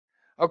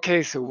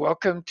Okay, so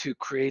welcome to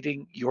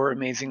Creating Your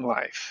Amazing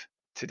Life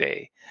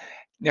today.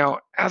 Now,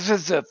 as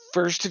of the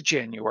 1st of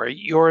January,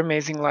 Your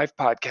Amazing Life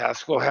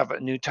podcast will have a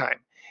new time.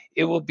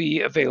 It will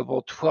be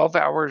available 12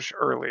 hours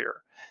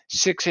earlier,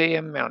 6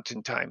 a.m.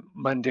 Mountain Time,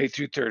 Monday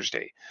through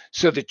Thursday,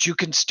 so that you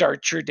can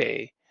start your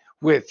day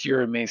with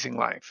your amazing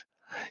life.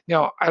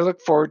 Now, I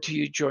look forward to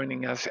you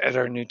joining us at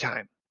our new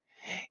time.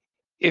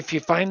 If you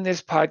find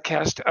this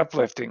podcast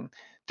uplifting,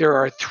 there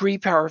are three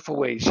powerful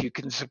ways you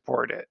can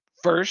support it.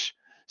 First,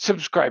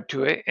 subscribe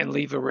to it and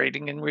leave a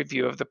rating and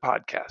review of the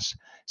podcast.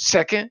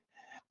 Second,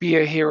 be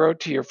a hero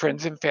to your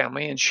friends and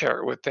family and share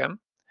it with them.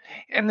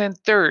 And then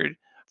third,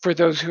 for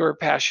those who are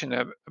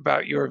passionate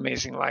about your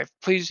amazing life,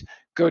 please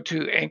go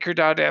to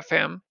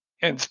anchor.fm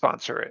and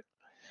sponsor it.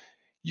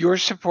 Your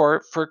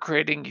support for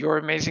creating your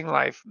amazing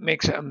life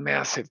makes a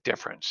massive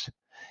difference.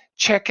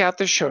 Check out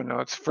the show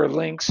notes for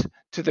links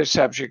to the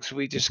subjects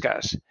we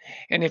discuss.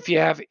 And if you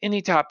have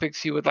any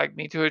topics you would like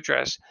me to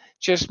address,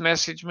 just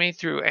message me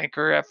through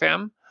Anchor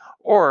FM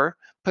or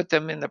put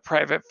them in the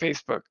private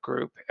Facebook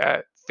group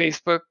at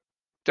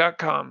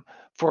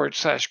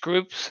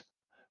facebook.com/groups/,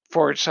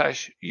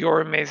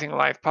 Your Amazing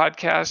Life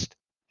podcast.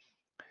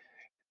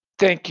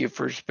 Thank you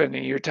for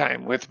spending your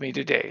time with me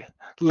today.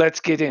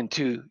 Let's get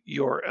into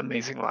your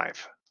amazing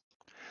life.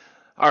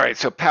 All right,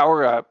 so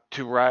power up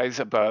to rise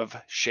above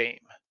shame.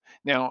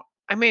 Now,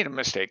 I made a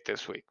mistake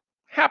this week.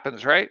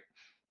 Happens, right?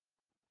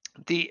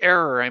 The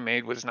error I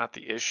made was not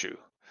the issue.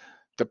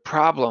 The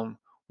problem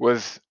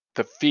was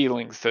the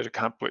feelings that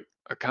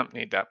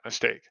accompanied that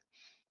mistake.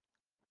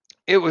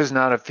 It was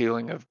not a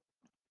feeling of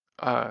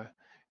uh,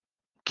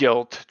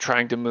 guilt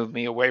trying to move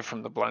me away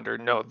from the blunder.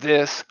 No,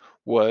 this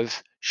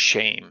was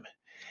shame.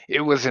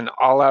 It was an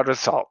all out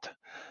assault.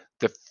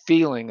 The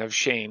feeling of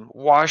shame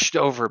washed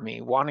over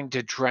me, wanting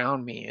to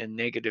drown me in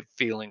negative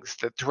feelings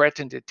that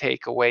threatened to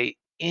take away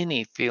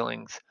any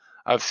feelings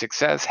of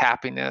success,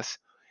 happiness,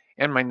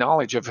 and my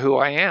knowledge of who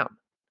I am.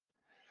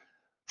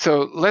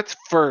 So let's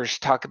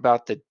first talk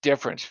about the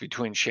difference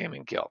between shame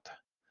and guilt,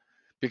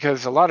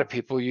 because a lot of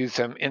people use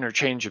them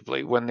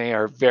interchangeably when they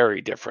are very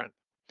different.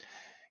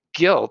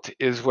 Guilt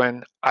is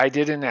when I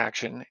did an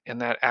action and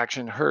that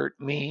action hurt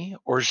me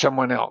or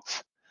someone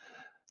else.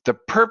 The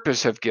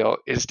purpose of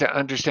guilt is to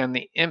understand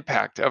the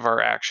impact of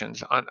our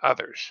actions on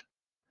others.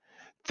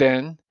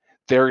 Then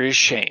there is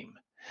shame.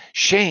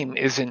 Shame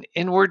is an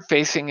inward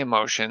facing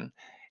emotion,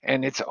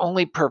 and its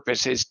only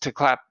purpose is to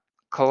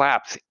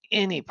collapse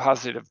any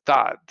positive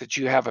thought that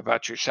you have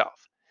about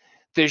yourself.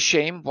 This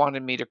shame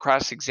wanted me to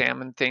cross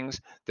examine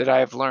things that I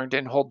have learned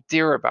and hold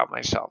dear about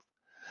myself.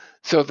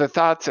 So the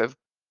thoughts of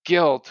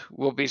guilt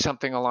will be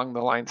something along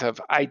the lines of,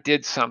 I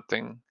did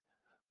something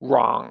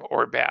wrong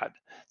or bad.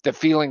 The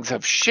feelings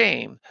of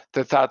shame,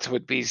 the thoughts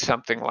would be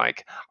something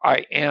like,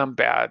 I am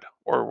bad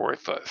or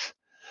worthless.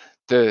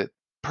 The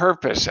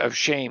purpose of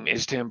shame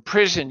is to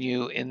imprison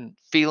you in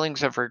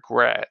feelings of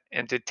regret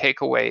and to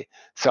take away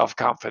self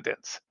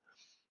confidence.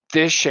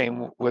 This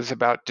shame was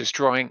about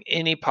destroying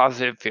any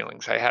positive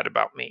feelings I had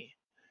about me.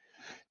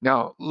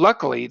 Now,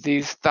 luckily,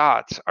 these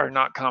thoughts are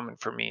not common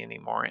for me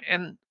anymore.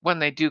 And when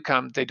they do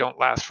come, they don't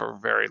last for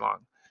very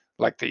long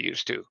like they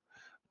used to.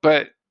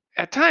 But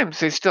at times,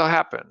 they still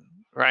happen,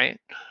 right?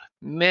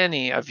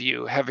 Many of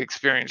you have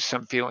experienced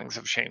some feelings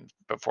of shame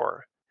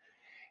before.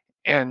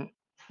 And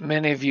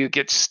many of you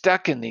get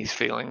stuck in these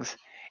feelings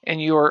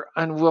and you're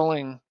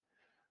unwilling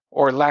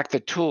or lack the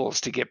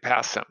tools to get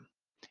past them.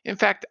 In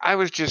fact, I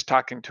was just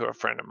talking to a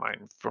friend of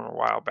mine from a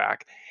while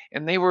back,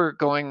 and they were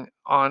going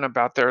on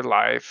about their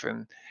life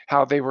and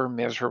how they were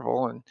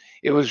miserable and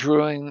it was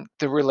ruining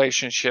the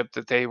relationship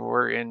that they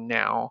were in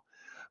now.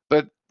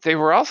 But they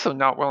were also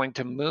not willing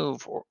to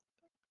move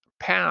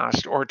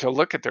past or to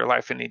look at their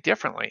life any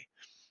differently.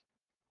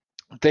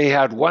 They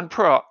had one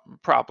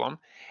problem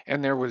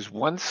and there was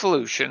one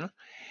solution,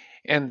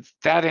 and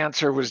that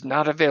answer was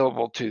not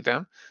available to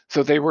them.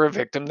 So they were a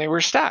victim, they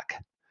were stuck.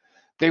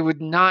 They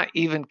would not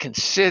even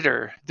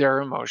consider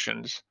their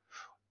emotions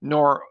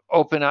nor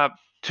open up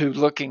to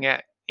looking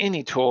at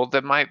any tool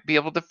that might be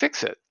able to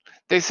fix it.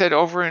 They said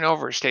over and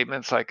over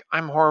statements like,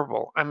 I'm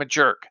horrible, I'm a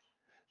jerk.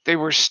 They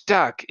were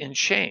stuck in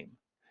shame.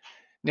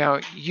 Now,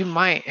 you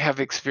might have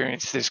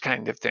experienced this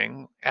kind of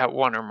thing at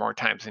one or more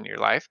times in your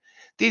life.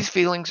 These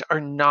feelings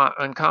are not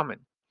uncommon.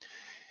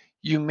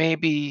 You may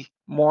be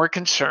more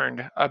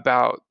concerned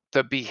about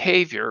the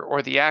behavior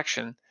or the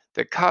action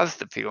that caused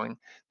the feeling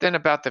than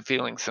about the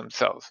feelings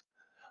themselves.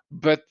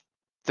 But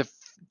the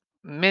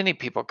many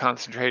people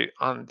concentrate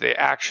on the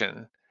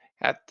action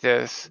at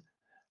this,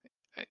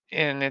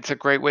 and it's a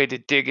great way to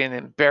dig in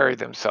and bury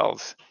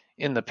themselves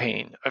in the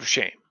pain of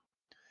shame.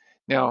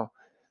 Now,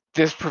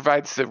 this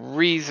provides the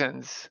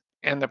reasons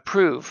and the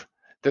proof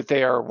that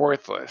they are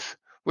worthless,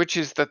 which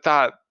is the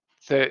thought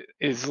that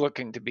is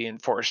looking to be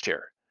enforced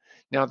here.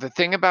 Now, the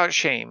thing about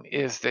shame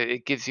is that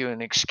it gives you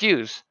an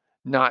excuse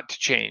not to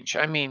change.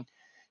 I mean,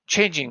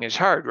 changing is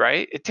hard,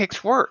 right? It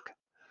takes work.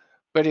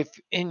 But if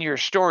in your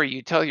story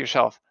you tell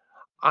yourself,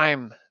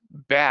 I'm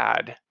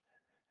bad,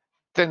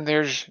 then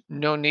there's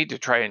no need to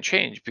try and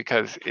change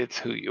because it's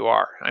who you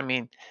are. I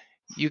mean,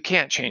 you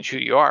can't change who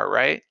you are,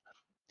 right?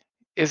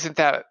 Isn't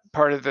that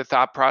part of the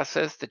thought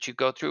process that you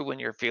go through when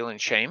you're feeling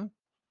shame?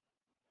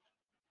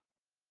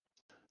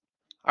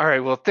 All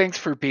right, well, thanks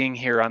for being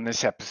here on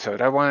this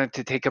episode. I wanted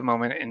to take a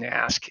moment and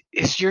ask,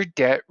 is your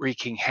debt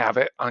wreaking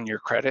havoc on your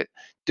credit?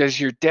 Does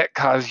your debt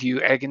cause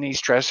you agony,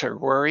 stress, or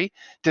worry?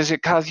 Does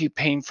it cause you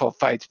painful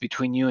fights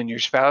between you and your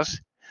spouse?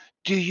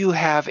 Do you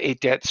have a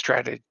debt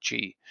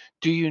strategy?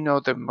 Do you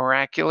know the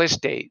miraculous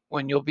date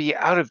when you'll be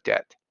out of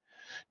debt?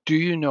 Do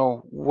you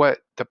know what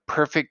the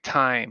perfect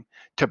time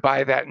to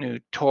buy that new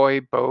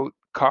toy, boat,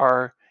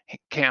 car,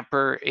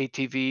 camper,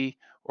 ATV,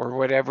 or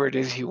whatever it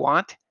is you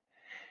want?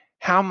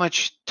 How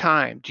much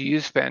time do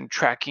you spend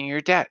tracking your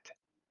debt?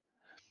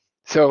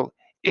 So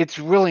it's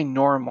really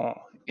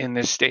normal in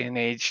this day and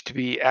age to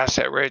be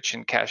asset rich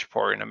and cash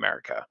poor in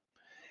America.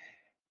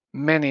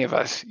 Many of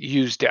us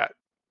use debt,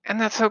 and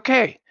that's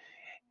okay.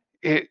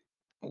 It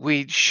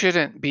we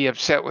shouldn't be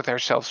upset with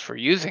ourselves for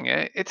using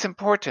it. It's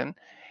important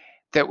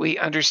that we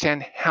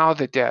understand how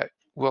the debt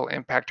will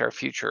impact our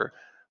future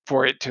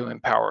for it to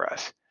empower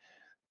us.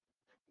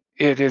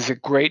 It is a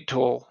great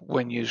tool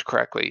when used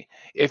correctly.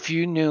 If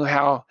you knew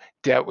how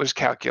debt was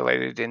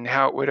calculated and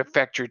how it would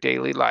affect your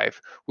daily life,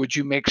 would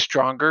you make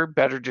stronger,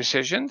 better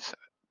decisions?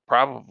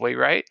 Probably,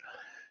 right?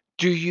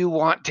 Do you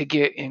want to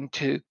get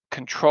into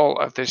control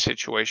of this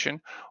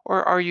situation,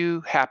 or are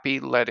you happy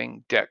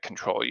letting debt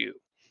control you?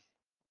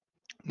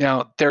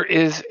 Now, there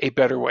is a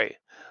better way,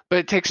 but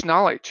it takes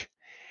knowledge.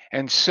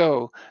 And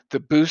so the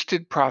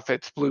Boosted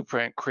Profits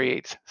Blueprint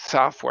creates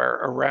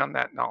software around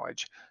that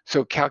knowledge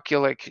so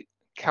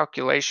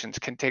calculations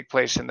can take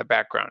place in the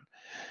background.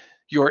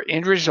 Your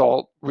end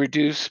result,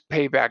 reduce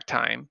payback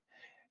time,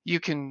 you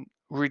can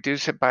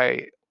reduce it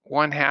by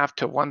one half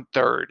to one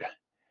third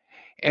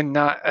and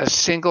not a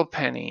single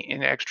penny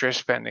in extra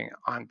spending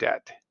on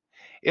debt.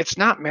 It's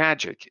not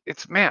magic,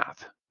 it's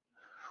math.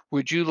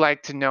 Would you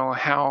like to know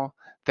how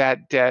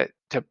that debt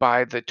to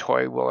buy the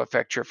toy will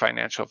affect your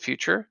financial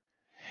future?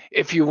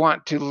 If you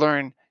want to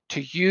learn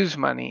to use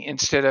money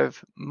instead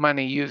of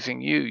money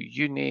using you,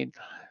 you need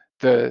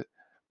the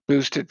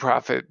Boosted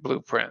Profit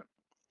Blueprint.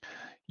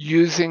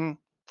 Using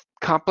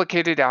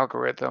complicated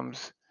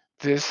algorithms,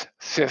 this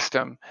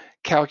system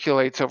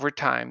calculates over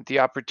time the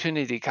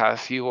opportunity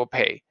costs you will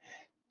pay,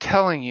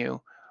 telling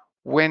you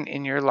when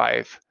in your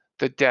life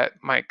the debt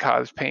might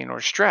cause pain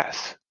or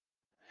stress,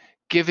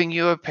 giving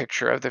you a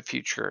picture of the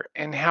future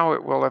and how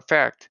it will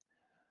affect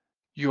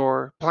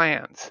your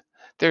plans.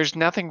 There's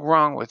nothing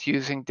wrong with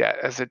using debt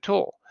as a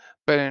tool,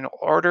 but in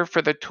order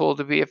for the tool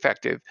to be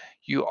effective,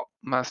 you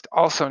must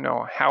also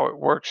know how it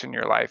works in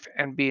your life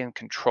and be in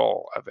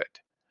control of it.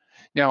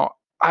 Now,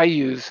 I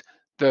use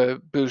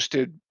the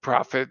Boosted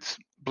Profits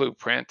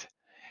Blueprint,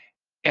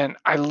 and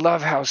I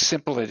love how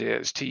simple it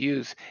is to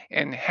use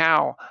and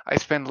how I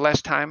spend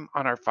less time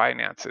on our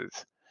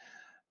finances.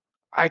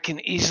 I can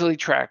easily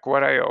track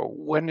what I owe,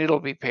 when it'll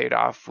be paid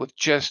off with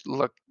just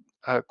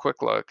a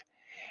quick look,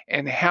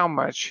 and how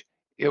much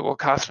it will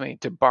cost me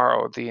to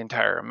borrow the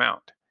entire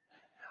amount.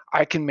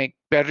 I can make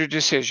better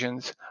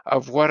decisions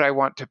of what I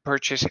want to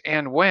purchase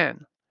and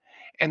when.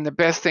 And the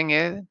best thing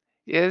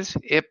is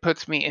it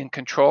puts me in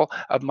control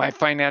of my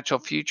financial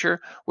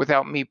future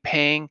without me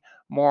paying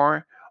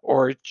more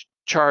or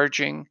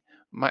changing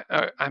my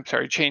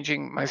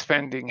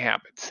spending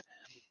habits.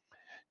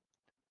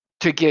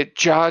 To get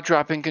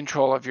jaw-dropping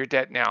control of your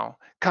debt now,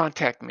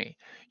 contact me.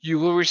 You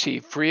will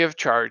receive free of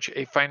charge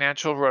a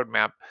financial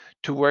roadmap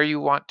to where you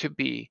want to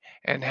be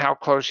and how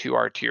close you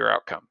are to your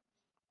outcome.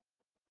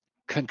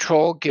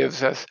 Control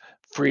gives us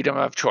freedom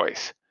of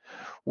choice.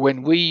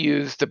 When we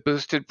use the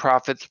Boosted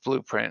Profits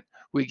Blueprint,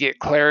 we get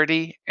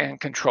clarity and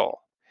control.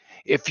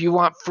 If you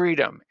want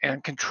freedom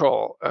and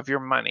control of your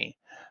money,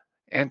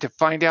 and to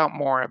find out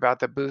more about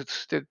the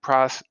Boosted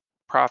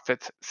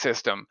Profits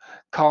system,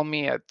 call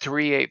me at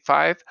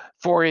 385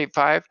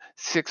 485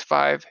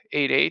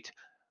 6588.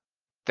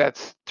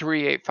 That's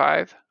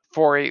 385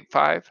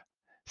 485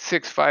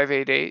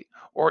 6588.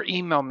 Or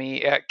email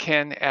me at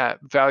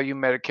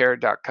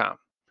ken@valuemedicare.com.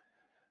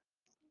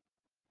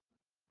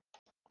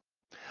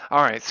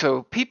 All right,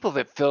 so people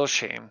that feel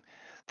shame,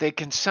 they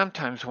can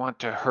sometimes want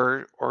to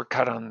hurt or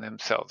cut on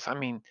themselves. I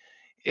mean,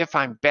 if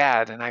I'm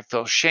bad and I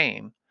feel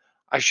shame,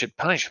 I should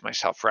punish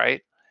myself,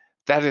 right?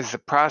 That is the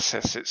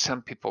process that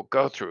some people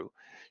go through.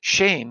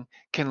 Shame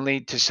can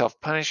lead to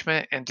self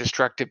punishment and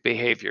destructive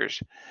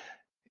behaviors.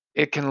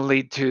 It can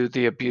lead to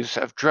the abuse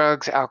of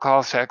drugs,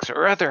 alcohol, sex,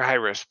 or other high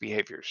risk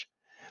behaviors.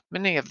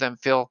 Many of them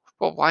feel,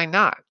 well, why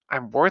not?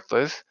 I'm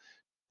worthless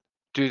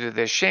due to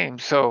this shame,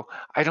 so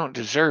I don't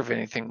deserve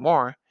anything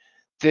more.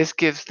 This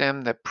gives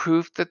them the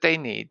proof that they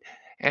need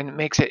and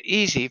makes it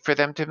easy for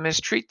them to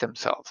mistreat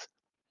themselves.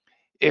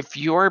 If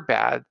you're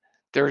bad,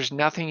 there's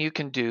nothing you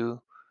can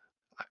do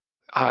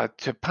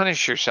to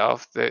punish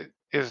yourself that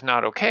is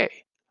not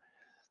okay.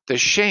 The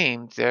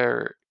shame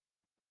there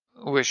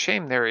with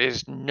shame, there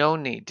is no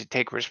need to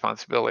take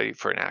responsibility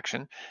for an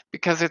action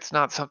because it's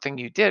not something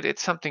you did,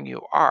 it's something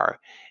you are,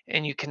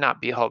 and you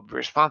cannot be held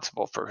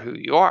responsible for who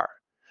you are.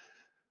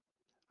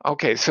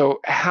 Okay,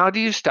 so how do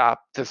you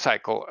stop the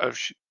cycle of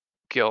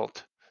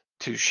guilt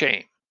to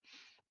shame?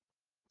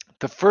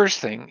 The first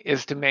thing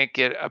is to make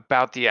it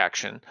about the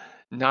action,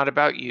 not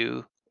about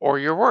you or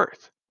your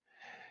worth.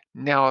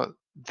 Now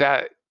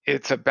that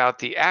it's about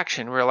the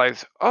action,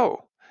 realize,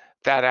 oh,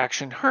 that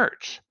action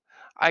hurts.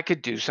 I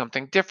could do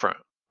something different.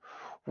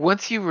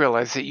 Once you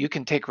realize that you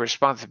can take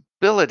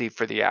responsibility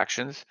for the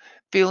actions,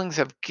 feelings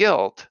of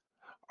guilt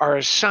are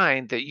a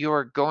sign that you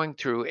are going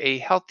through a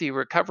healthy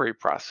recovery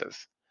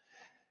process.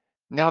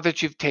 Now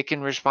that you've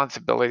taken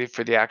responsibility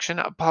for the action,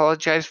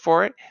 apologize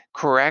for it,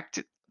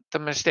 correct the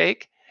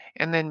mistake,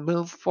 and then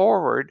move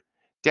forward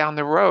down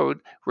the road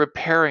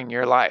repairing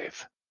your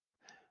life.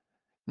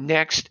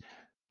 Next,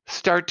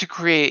 start to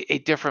create a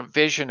different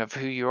vision of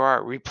who you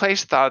are.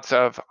 Replace thoughts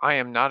of, I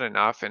am not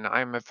enough, and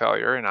I am a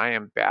failure, and I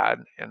am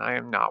bad, and I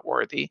am not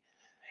worthy,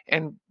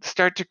 and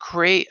start to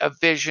create a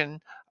vision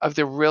of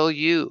the real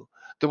you,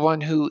 the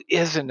one who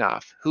is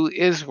enough, who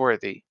is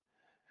worthy,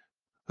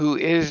 who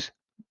is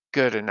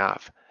good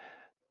enough.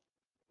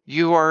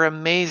 You are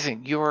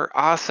amazing. You are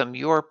awesome.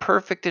 You are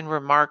perfect and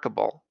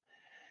remarkable.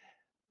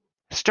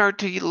 Start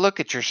to look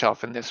at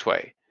yourself in this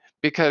way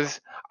because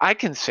I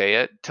can say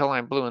it till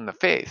I'm blue in the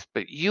face,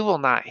 but you will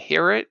not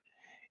hear it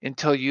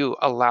until you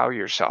allow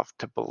yourself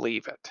to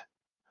believe it.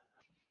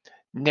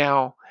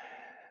 Now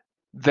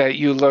that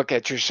you look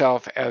at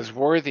yourself as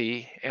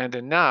worthy and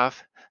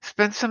enough,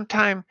 spend some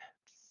time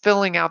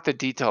filling out the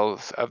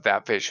details of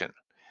that vision.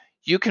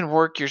 You can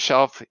work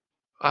yourself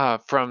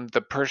from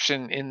the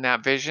person in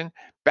that vision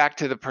back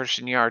to the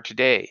person you are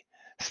today.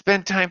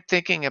 Spend time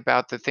thinking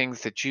about the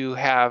things that you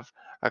have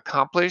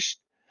accomplished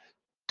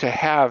to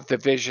have the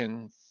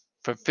vision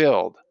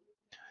fulfilled.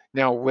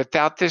 Now,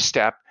 without this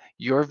step,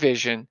 your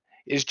vision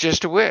is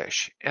just a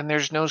wish and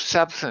there's no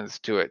substance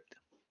to it.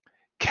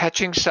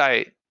 Catching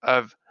sight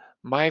of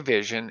my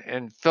vision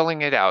and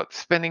filling it out,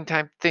 spending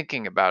time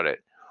thinking about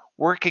it,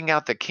 working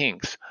out the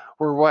kinks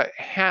were what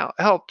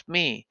helped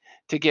me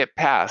to get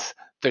past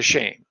the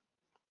shame.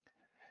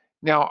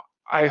 Now,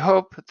 I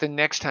hope the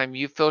next time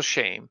you feel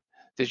shame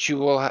that you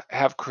will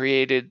have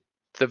created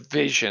the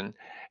vision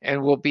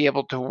and will be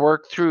able to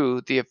work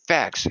through the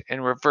effects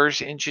and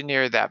reverse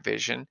engineer that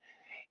vision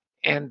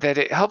and that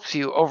it helps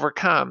you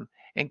overcome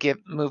and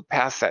move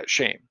past that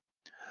shame.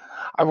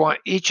 I want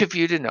each of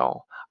you to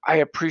know I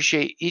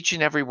appreciate each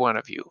and every one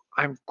of you.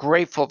 I'm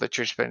grateful that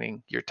you're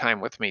spending your time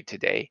with me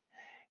today,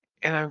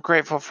 and I'm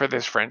grateful for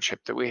this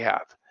friendship that we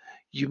have.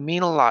 You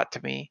mean a lot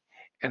to me,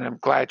 and I'm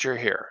glad you're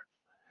here.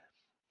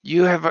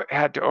 You have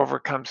had to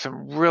overcome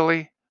some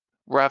really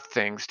rough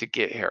things to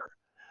get here.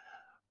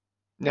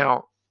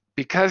 Now,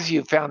 because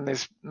you found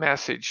this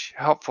message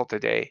helpful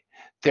today,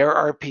 there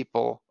are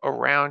people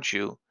around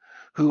you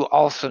who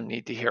also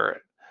need to hear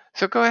it.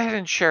 So go ahead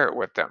and share it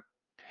with them.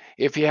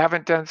 If you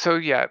haven't done so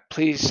yet,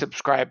 please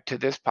subscribe to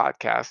this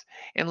podcast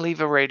and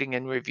leave a rating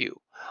and review.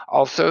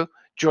 Also,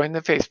 join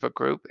the Facebook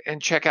group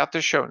and check out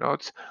the show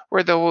notes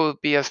where there will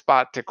be a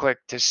spot to click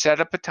to set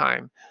up a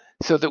time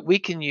so that we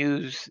can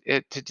use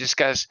it to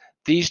discuss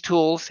these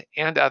tools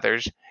and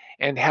others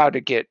and how to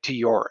get to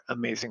your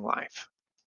amazing life.